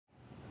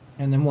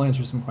and then we'll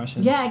answer some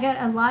questions. Yeah, I got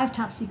a live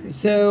top secret.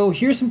 So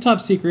here's some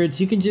top secrets.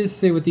 You can just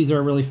say what these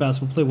are really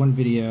fast. We'll play one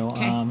video.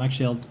 Okay.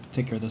 Actually, I'll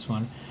take care of this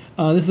one.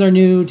 This is our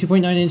new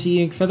 2.9-inch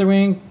e-ink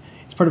Featherwing.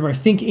 It's part of our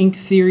Think Ink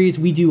series.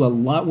 We do a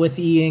lot with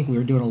e-ink.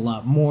 We're doing a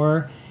lot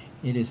more.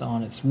 It is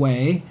on its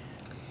way.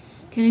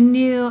 Got a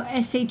new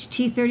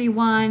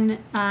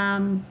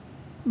SHT31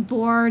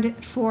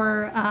 board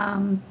for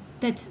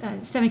that's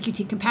STEM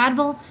QT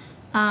compatible.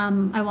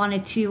 I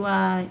wanted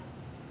to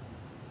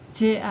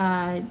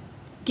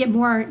get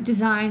more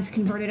designs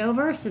converted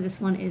over, so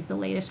this one is the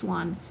latest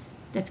one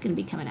that's going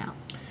to be coming out.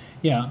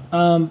 Yeah,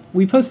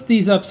 we posted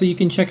these up so you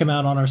can check them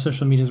out on our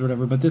social medias or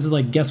whatever, but this is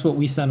like, guess what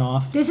we sent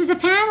off? This is a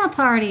panel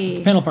party.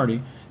 It's a panel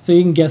party. So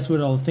you can guess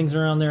what all the things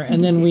are on there.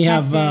 And then we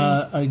have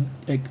a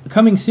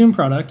coming soon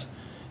product.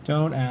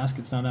 Don't ask,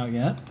 it's not out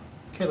yet.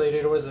 Okay,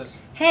 lady, what is this?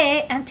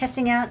 Hey, I'm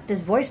testing out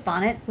this voice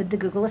bonnet with the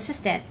Google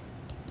Assistant.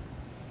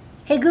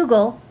 Hey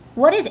Google,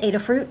 what is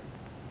Adafruit?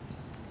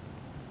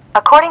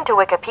 According to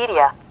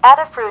Wikipedia,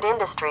 Adafruit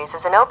Industries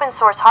is an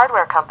open-source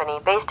hardware company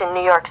based in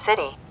New York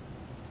City.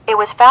 It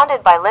was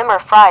founded by Limmer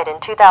Fried in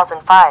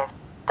 2005.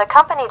 The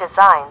company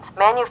designs,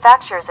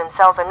 manufactures, and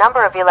sells a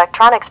number of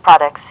electronics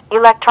products,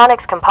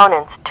 electronics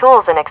components,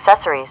 tools, and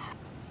accessories.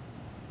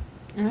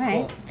 All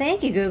right,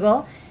 Thank you,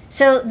 Google.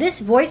 So this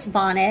voice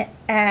bonnet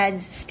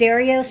adds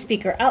stereo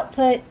speaker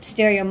output,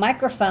 stereo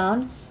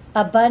microphone,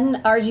 a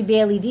button,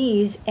 RGB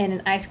LEDs, and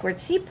an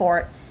I2C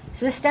port.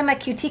 So this STEM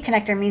QT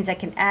connector means I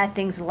can add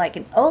things like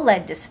an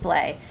OLED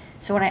display.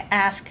 So when I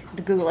ask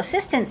the Google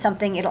Assistant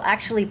something, it'll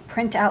actually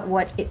print out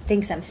what it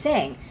thinks I'm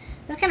saying.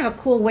 That's kind of a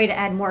cool way to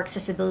add more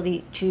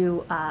accessibility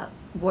to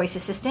voice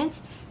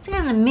assistants. It's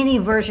kind of a mini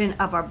version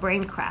of our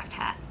BrainCraft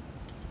hat.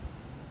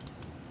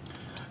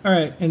 All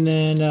right, and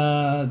then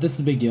this is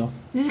a big deal.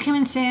 This is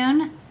coming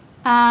soon.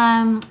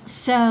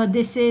 So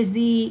this is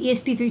the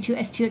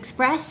ESP32S2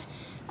 Express.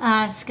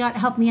 Scott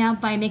helped me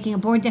out by making a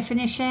board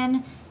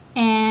definition,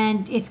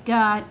 and it's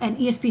got an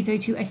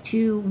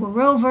ESP32S2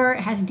 rover.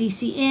 It has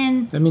DC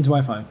in. That means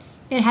Wi-Fi.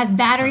 It has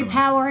battery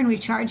power and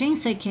recharging,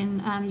 so you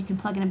can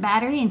plug in a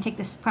battery and take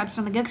this project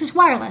on the go because it's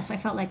wireless. So I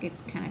felt like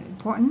it's kind of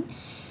important.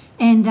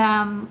 And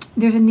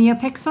there's a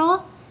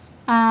NeoPixel.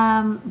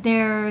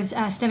 There's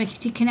a STEM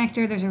QT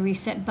connector. There's a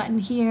reset button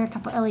here. A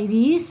couple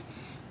LEDs,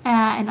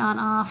 an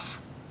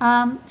on-off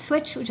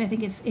switch, which I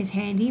think is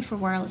handy for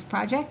wireless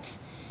projects.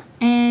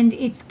 And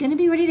it's going to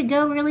be ready to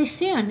go really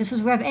soon. This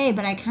was Rev A,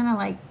 but I kind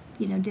of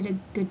did a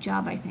good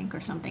job, I think,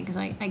 or something, because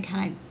I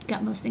kind of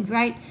got most things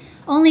right.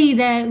 Only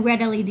the red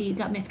LED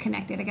got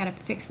misconnected. I got to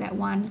fix that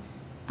one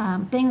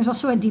thing. There's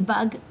also a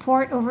debug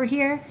port over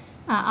here,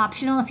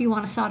 optional if you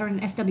want to solder an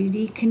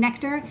SWD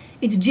connector.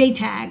 It's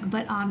JTAG,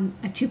 but on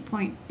a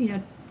 2x5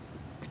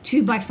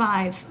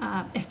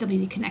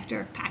 SWD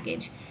connector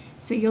package.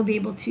 So you'll be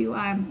able to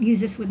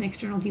use this with an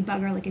external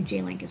debugger like a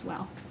J-Link as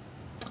well.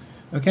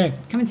 Okay.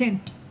 Coming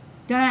soon.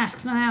 Don't ask,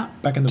 it's not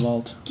out. Back in the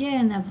vault. Get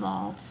in the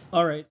vault.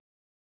 All right.